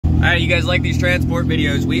Alright, you guys like these transport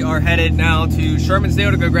videos. We are headed now to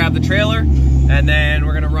Shermansdale to go grab the trailer, and then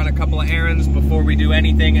we're gonna run a couple of errands before we do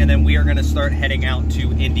anything, and then we are gonna start heading out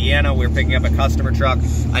to Indiana. We're picking up a customer truck.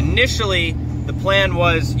 Initially, the plan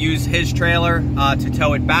was use his trailer to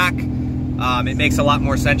tow it back. It makes a lot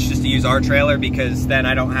more sense just to use our trailer because then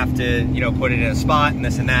I don't have to, you know, put it in a spot and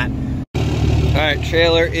this and that. Alright,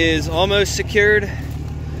 trailer is almost secured.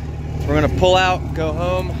 We're gonna pull out, go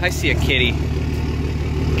home. I see a kitty.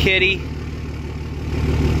 Kitty.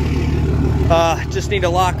 Just need to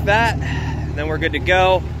lock that, then we're good to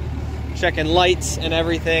go. Checking lights and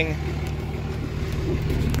everything.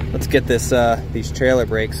 Let's get this these trailer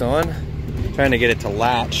brakes on. Trying to get it to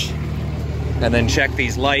latch, and then check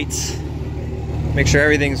these lights. Make sure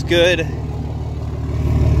everything's good.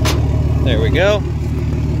 There we go.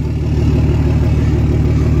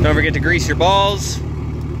 Don't forget to grease your balls.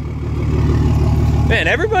 Man,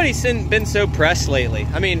 everybody's been so pressed lately.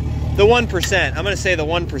 I mean, the 1%. I'm gonna say the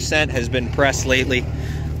 1% has been pressed lately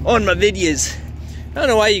on my videos. I don't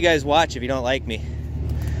know why you guys watch if you don't like me.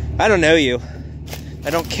 I don't know you. I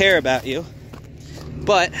don't care about you.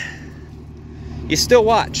 But you still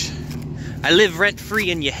watch. I live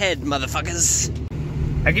rent-free in your head, motherfuckers.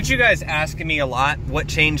 I get you guys asking me a lot what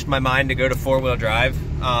changed my mind to go to four-wheel drive.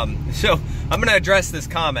 So I'm gonna address this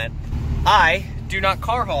comment. I do not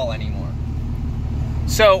car haul anymore.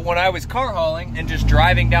 So when I was car hauling and just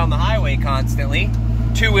driving down the highway constantly,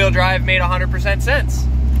 two-wheel drive made 100% sense.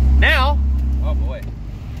 Now, oh boy,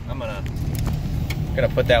 I'm gonna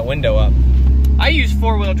put that window up. I use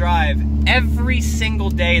four-wheel drive every single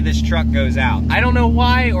day this truck goes out. I don't know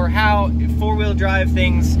why or how four-wheel drive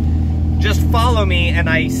things just follow me, and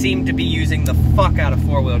I seem to be using the fuck out of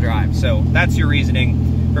four-wheel drive. So that's your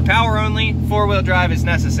reasoning. For power only, four-wheel drive is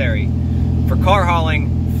necessary. For car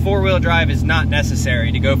hauling, four-wheel drive is not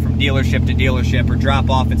necessary to go from dealership to dealership or drop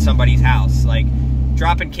off at somebody's house. Like,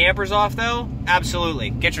 dropping campers off though, absolutely.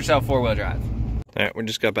 Get yourself four-wheel drive. All right, we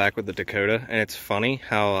just got back with the Dakota, and it's funny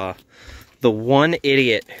how the one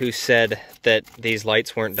idiot who said that these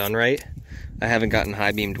lights weren't done right, I haven't gotten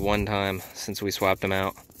high beamed one time since we swapped them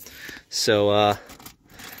out. So,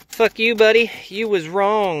 fuck you, buddy. You was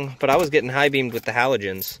wrong. But I was getting high beamed with the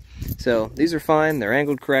halogens. So, these are fine. They're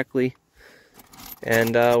angled correctly.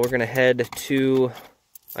 And we're gonna head to,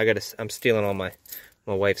 I'm stealing all my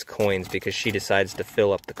wife's coins because she decides to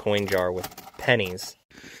fill up the coin jar with pennies.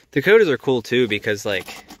 Dakotas are cool too because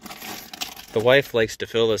like, the wife likes to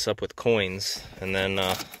fill this up with coins and then,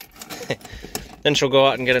 then she'll go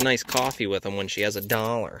out and get a nice coffee with them when she has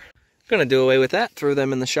 $1. Gonna do away with that, throw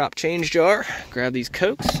them in the shop change jar, grab these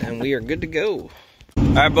Cokes, and we are good to go. All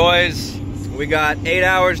right, boys, we got 8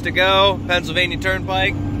 hours to go, Pennsylvania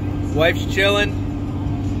Turnpike. Wife's chilling.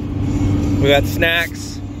 We got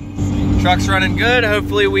snacks. Truck's running good.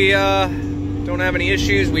 Hopefully we don't have any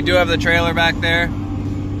issues. We do have the trailer back there.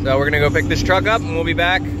 So we're gonna go pick this truck up and we'll be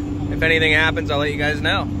back. If anything happens, I'll let you guys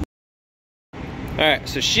know. All right,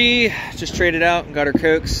 so she just traded out and got her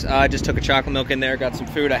Cokes. I just took a chocolate milk in there, got some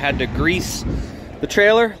food. I had to grease the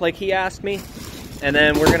trailer like he asked me. And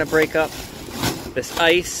then we're gonna break up this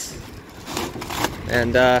ice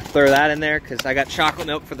and throw that in there because I got chocolate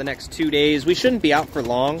milk for the next 2 days. We shouldn't be out for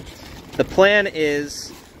long. The plan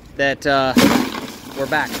is that we're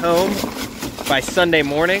back home by Sunday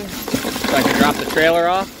morning so I can drop the trailer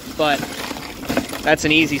off, but that's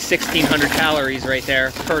an easy 1,600 calories right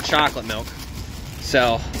there per chocolate milk.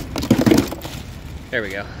 So, there we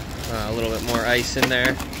go. A little bit more ice in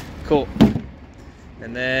there. Cool.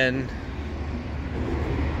 And then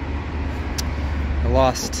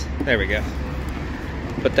there we go.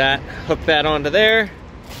 Put that, hook that onto there,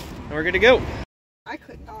 and we're good to go. I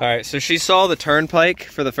could not. All right, so she saw the Turnpike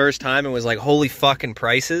for the first time and was like, holy fucking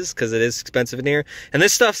prices, because it is expensive in here. And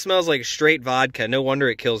this stuff smells like straight vodka. No wonder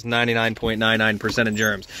it kills 99.99% of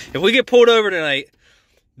germs. If we get pulled over tonight,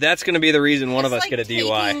 that's going to be the reason one of us get a DUI. It's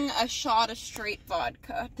like taking a shot of straight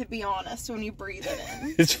vodka, to be honest, when you breathe it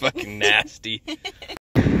in. It's fucking nasty.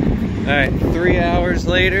 All right, 3 hours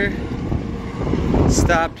later.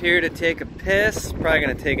 Stopped here to take a piss. Probably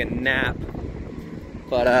going to take a nap.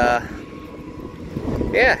 But,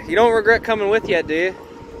 yeah, you don't regret coming with yet, do you?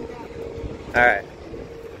 Alright.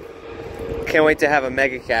 Can't wait to have a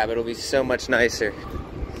mega cab. It'll be so much nicer.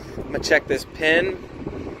 I'm gonna check this pin.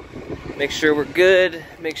 Make sure we're good.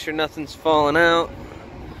 Make sure nothing's falling out.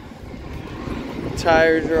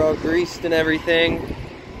 Tires are all greased and everything.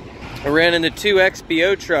 I ran into 2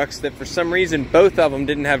 XBO trucks that for some reason both of them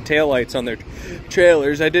didn't have taillights on their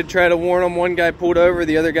trailers. I did try to warn them. One guy pulled over,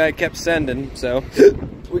 the other guy kept sending. So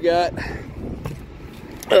we got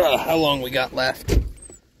how long we got left?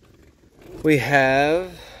 We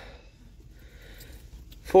have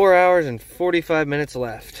 4 hours and 45 minutes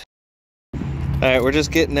left. All right, we're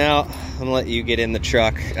just getting out. I'm gonna let you get in the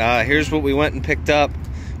truck. Here's what we went and picked up.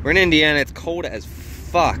 We're in Indiana. It's cold as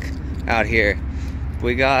fuck out here.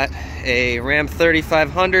 We got a Ram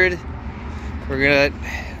 3500. We're gonna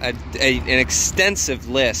an extensive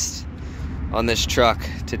list on this truck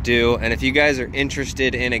to do, and if you guys are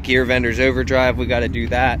interested in a gear vendor's overdrive, we got to do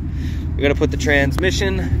that. We got to put the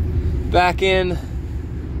transmission back in,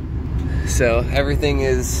 so everything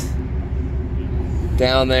is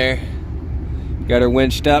down there. Got her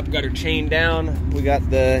winched up, got her chained down. We got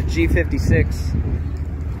the G56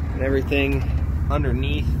 and everything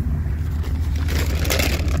underneath.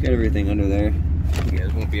 Got everything under there. You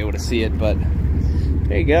guys won't be able to see it, but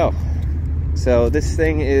there you go. So this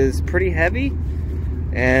thing is pretty heavy,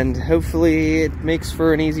 and hopefully it makes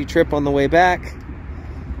for an easy trip on the way back.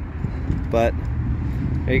 But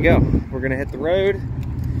there you go. We're gonna hit the road.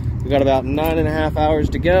 We got about 9.5 hours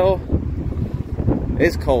to go.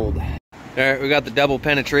 It's cold. All right, we got the double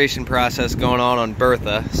penetration process going on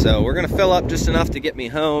Bertha. So we're gonna fill up just enough to get me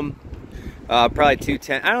home. Probably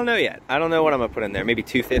 210. I don't know yet. I don't know what I'm gonna put in there. Maybe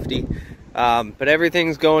 250. But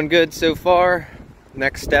everything's going good so far.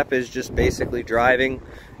 Next step is just basically driving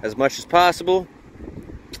as much as possible.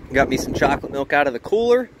 Got me some chocolate milk out of the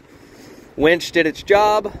cooler. Winch did its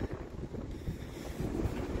job.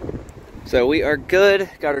 So we are good.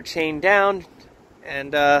 Got her chain down.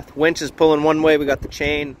 And winch is pulling one way. We got the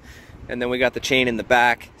chain. And then we got the chain in the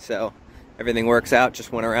back. So everything works out.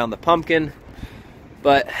 Just went around the pumpkin.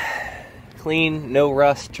 But clean, no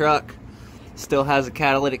rust truck. Still has a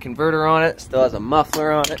catalytic converter on it. Still has a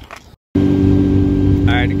muffler on it.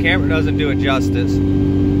 Alright, the camera doesn't do it justice.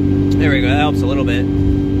 There we go, that helps a little bit.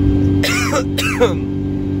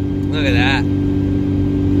 Look at that.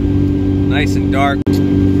 Nice and dark.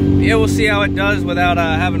 Yeah, we'll see how it does without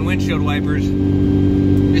having windshield wipers.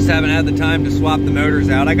 Just haven't had the time to swap the motors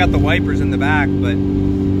out. I got the wipers in the back, but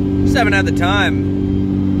just haven't had the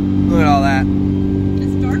time. Look at all that.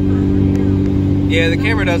 It's darker over here. Yeah, the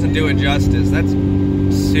camera doesn't do it justice. That's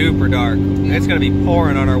super dark. It's gonna be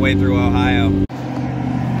pouring on our way through Ohio.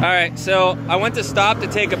 All right, so I went to stop to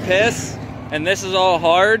take a piss, and this is all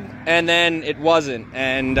hard, and then it wasn't.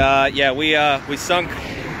 And yeah, we sunk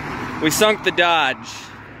the Dodge.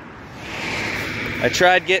 I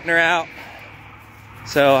tried getting her out,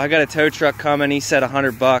 so I got a tow truck coming. He said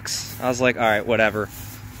 $100. I was like, all right, whatever.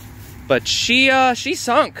 But she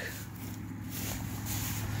sunk.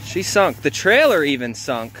 She sunk. The trailer even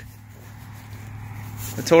sunk.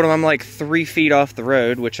 I told him I'm like 3 feet off the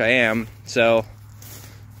road, which I am, so.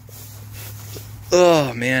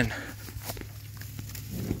 Oh man.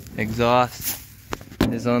 Exhaust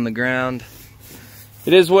is on the ground.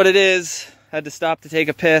 It is what it is. Had to stop to take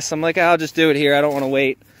a piss. I'm like, I'll just do it here. I don't want to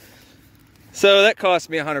wait. So that cost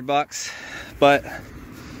me $100, but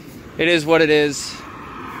it is what it is.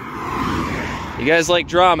 You guys like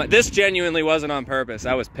drama. This genuinely wasn't on purpose.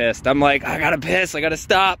 I was pissed. I'm like, I gotta piss. I gotta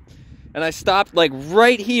stop. And I stopped like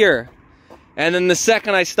right here. And then the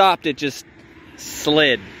second I stopped, it just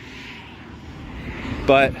slid.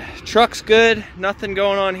 But truck's good, nothing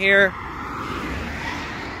going on here.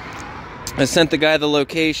 I sent the guy the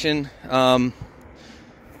location.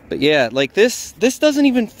 But yeah, like this doesn't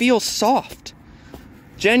even feel soft.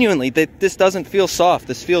 Genuinely, this doesn't feel soft.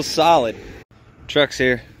 This feels solid. Truck's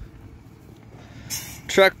here.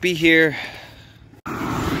 Truck be here.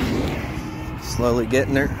 Slowly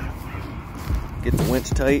getting her. Get the winch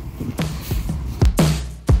tight.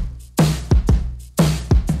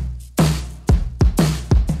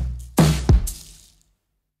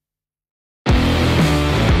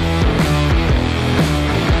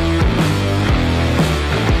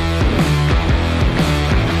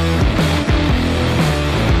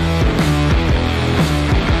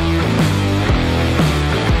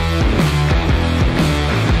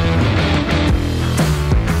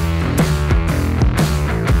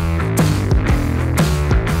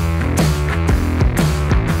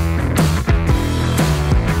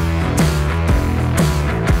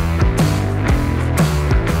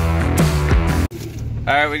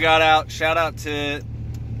 We got out. Shout out to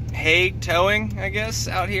Hague Towing, I guess,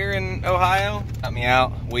 out here in Ohio. Got me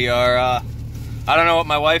out. We are, I don't know what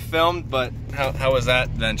my wife filmed, but how was that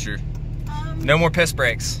venture? No more piss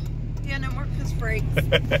breaks. Yeah, no more piss breaks.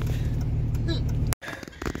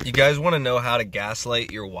 You guys want to know how to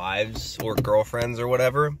gaslight your wives or girlfriends or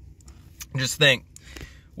whatever? Just think,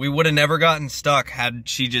 we would have never gotten stuck had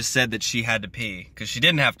she just said that she had to pee, because she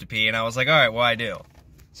didn't have to pee, and I was like, all right, well, I do.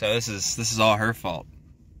 So this is all her fault.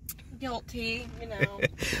 Guilty, you know.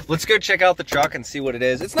 Let's go check out the truck and see what it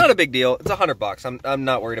is. It's not a big deal. It's $100. I'm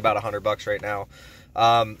not worried about $100 right now.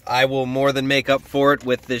 I will more than make up for it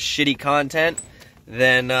with this shitty content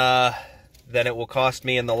than it will cost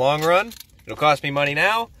me in the long run. It'll cost me money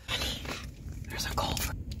now. There's a call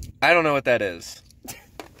for... I don't know what that is.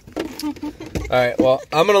 Alright, well,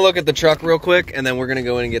 I'm gonna look at the truck real quick, and then we're gonna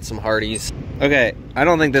go in and get some Hardee's. Okay, I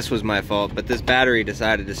don't think this was my fault, but this battery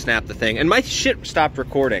decided to snap the thing, and my shit stopped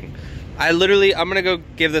recording. I'm gonna go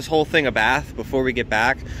give this whole thing a bath before we get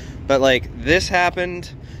back, but like, this happened,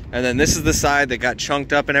 and then this is the side that got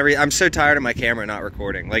chunked up and everything. I'm so tired of my camera not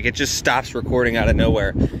recording. Like, it just stops recording out of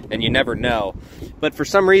nowhere, and you never know. But for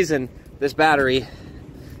some reason, this battery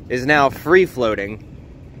is now free floating,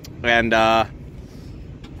 and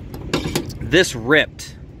this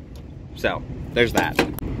ripped. So there's that.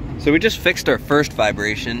 So we just fixed our first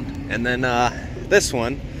vibration, and then this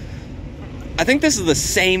one, I think this is the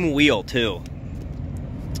same wheel too.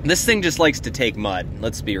 This thing just likes to take mud.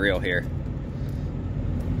 Let's be real here.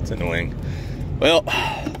 It's annoying. Well,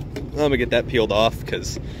 let me get that peeled off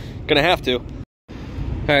because I'm gonna have to. All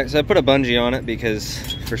right, so I put a bungee on it because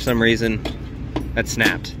for some reason that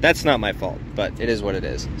snapped. That's not my fault, but it is what it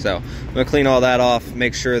is. So I'm gonna clean all that off,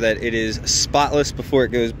 make sure that it is spotless before it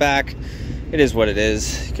goes back. It is what it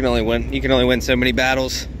is. You can only win so many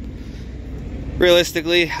battles.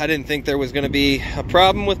 Realistically, I didn't think there was gonna be a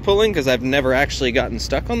problem with pulling because I've never actually gotten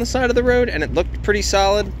stuck on the side of the road and it looked pretty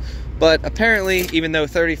solid. But apparently, even though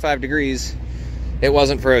 35 degrees, it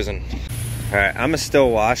wasn't frozen. All right, I'm gonna still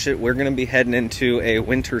wash it. We're gonna be heading into a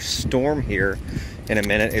winter storm here in a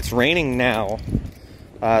minute. It's raining now.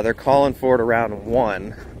 They're calling for it around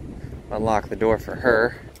 1. Unlock the door for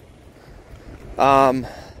her.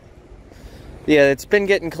 Yeah, it's been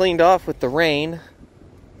getting cleaned off with the rain,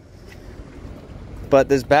 but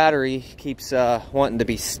this battery keeps wanting to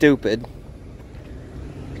be stupid.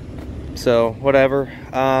 So whatever.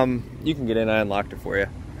 You can get in. I unlocked it for you.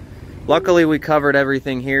 Luckily, we covered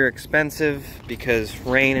everything here. Expensive because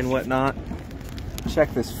rain and whatnot.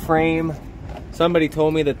 Check this frame. Somebody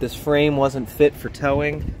told me that this frame wasn't fit for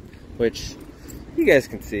towing, which you guys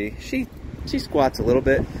can see. She squats a little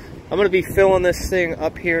bit. I'm gonna be filling this thing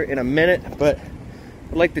up here in a minute, but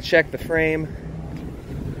I'd like to check the frame.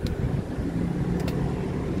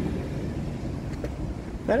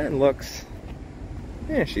 That end looks,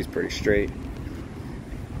 yeah, she's pretty straight.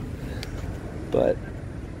 But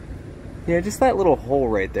yeah, just that little hole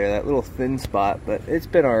right there, that little thin spot, but it's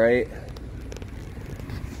been all right.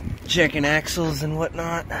 Checking axles and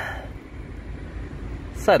whatnot.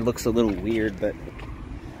 This side looks a little weird, but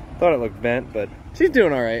thought it looked bent, but she's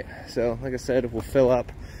doing all right. So like I said, we'll fill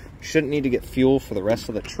up. Shouldn't need to get fuel for the rest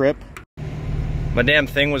of the trip. My damn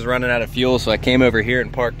thing was running out of fuel, so I came over here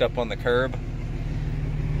and parked up on the curb.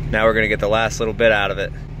 Now we're gonna get the last little bit out of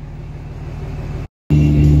it.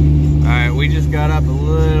 All right, we just got up a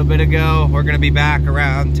little bit ago. We're gonna be back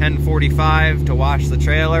around 10:45 to wash the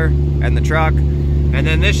trailer and the truck. And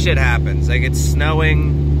then this shit happens. Like, it's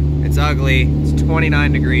snowing, it's ugly, it's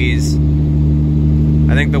 29 degrees.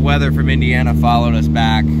 I think the weather from Indiana followed us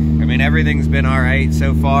back. I mean, everything's been all right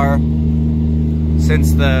so far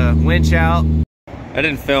since the winch out. I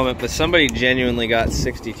didn't film it, but somebody genuinely got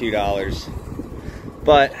 $62.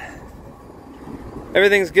 But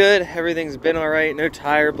everything's good, everything's been all right. No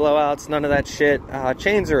tire blowouts, none of that shit.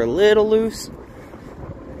 Chains are a little loose,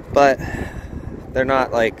 but they're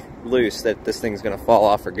not like loose that this thing's gonna fall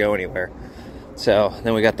off or go anywhere. So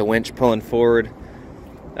then we got the winch pulling forward.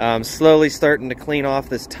 Slowly starting to clean off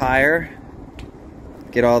this tire,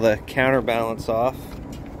 get all the counterbalance off.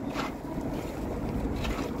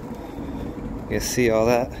 You see all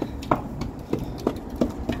that?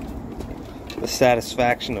 The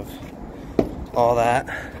satisfaction of all that.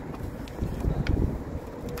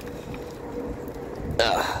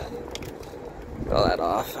 Get all that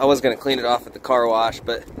off. I was gonna clean it off at the car wash,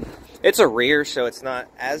 but it's a rear, so it's not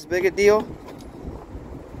as big a deal.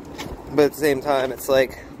 But at the same time, it's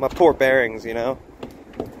like my poor bearings, you know?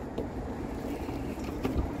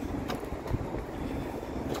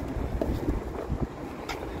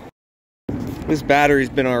 This battery's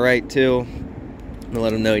been alright too. I'm gonna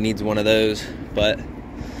let him know he needs one of those, but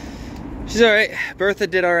she's alright. Bertha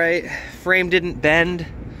did alright. Frame didn't bend.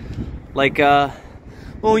 Like,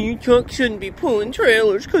 oh, your truck shouldn't be pulling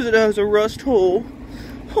trailers because it has a rust hole.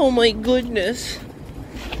 Oh my goodness.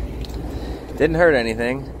 Didn't hurt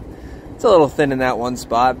anything. It's a little thin in that one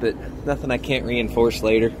spot, but nothing I can't reinforce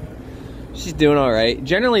later. She's doing all right.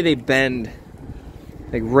 Generally, they bend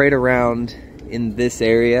like right around in this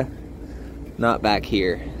area, not back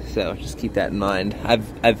here. So just keep that in mind.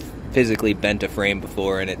 I've physically bent a frame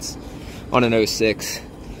before, and it's on an 06.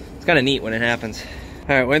 It's kind of neat when it happens.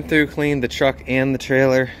 All right, went through, cleaned the truck and the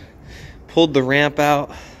trailer, pulled the ramp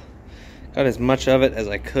out, got as much of it as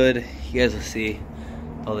I could. You guys will see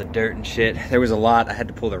all the dirt and shit. There was a lot. I had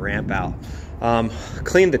to pull the ramp out.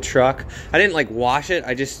 Cleaned the truck. I didn't like wash it.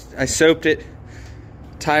 I soaped it,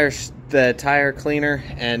 the tire cleaner,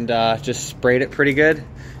 and just sprayed it pretty good,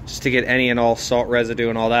 just to get any and all salt residue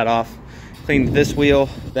and all that off. Cleaned this wheel,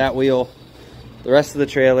 that wheel, the rest of the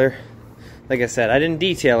trailer. Like I said, I didn't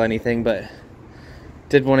detail anything, but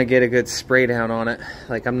did want to get a good spray down on it.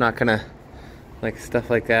 Like, I'm not gonna, like stuff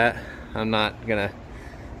like that, I'm not gonna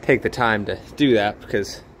take the time to do that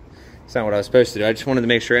because it's not what I was supposed to do. I just wanted to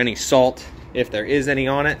make sure any salt, if there is any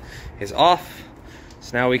on it, is off.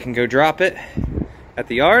 So now we can go drop it at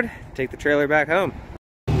the yard, take the trailer back home.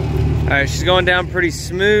 All right, she's going down pretty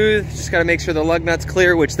smooth. Just gotta make sure the lug nut's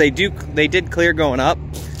clear, which they did clear going up.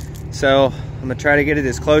 So I'm gonna try to get it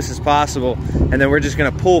as close as possible, and then we're just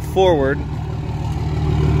gonna pull forward.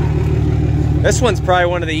 This one's probably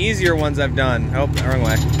one of the easier ones I've done. Oh, the wrong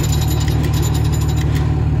way.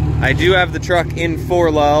 I do have the truck in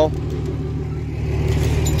 4-low.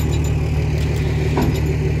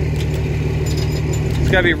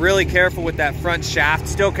 Just gotta be really careful with that front shaft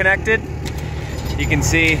still connected. You can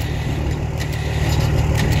see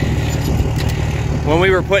when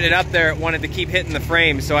we were putting it up there, it wanted to keep hitting the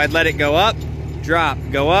frame, so I'd let it go up, drop,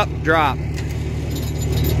 go up, drop.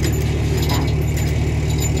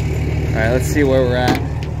 All right, let's see where we're at.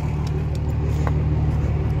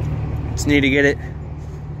 Just need to get it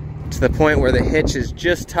to the point where the hitch is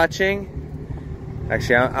just touching.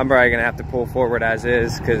 Actually, I'm probably gonna have to pull forward as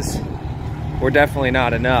is because we're definitely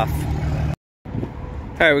not enough.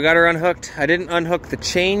 All right, we got her unhooked. I didn't unhook the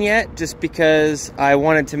chain yet just because I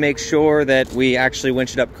wanted to make sure that we actually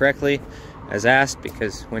winched it up correctly as asked,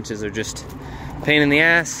 because winches are just a pain in the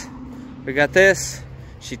ass. We got this,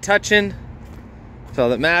 she touching. That's all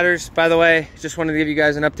that matters. By the way, just wanted to give you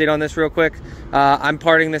guys an update on this real quick. I'm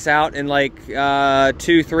parting this out in like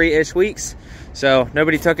 2-3-ish weeks. So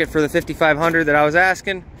nobody took it for the $5,500 that I was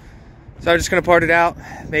asking. So I'm just gonna part it out,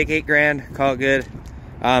 make $8 grand, call it good.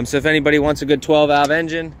 So if anybody wants a good 12-valve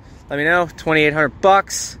engine, let me know, 2,800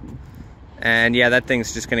 bucks. And yeah, that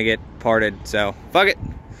thing's just gonna get parted, so fuck it.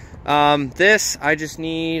 This, I just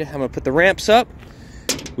need, I'm gonna put the ramps up.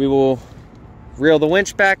 We will reel the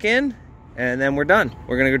winch back in, and then we're done.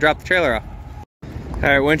 We're gonna go drop the trailer off. All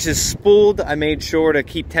right, winch is spooled. I made sure to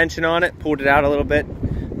keep tension on it, pulled it out a little bit.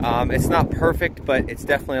 It's not perfect, but it's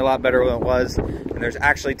definitely a lot better than it was. And there's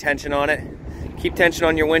actually tension on it. Keep tension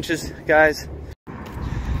on your winches, guys.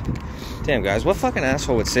 Damn, guys, what fucking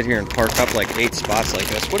asshole would sit here and park up like 8 spots like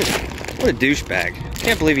this? What a douchebag.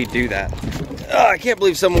 Can't believe he'd do that. I can't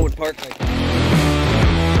believe someone would park like that.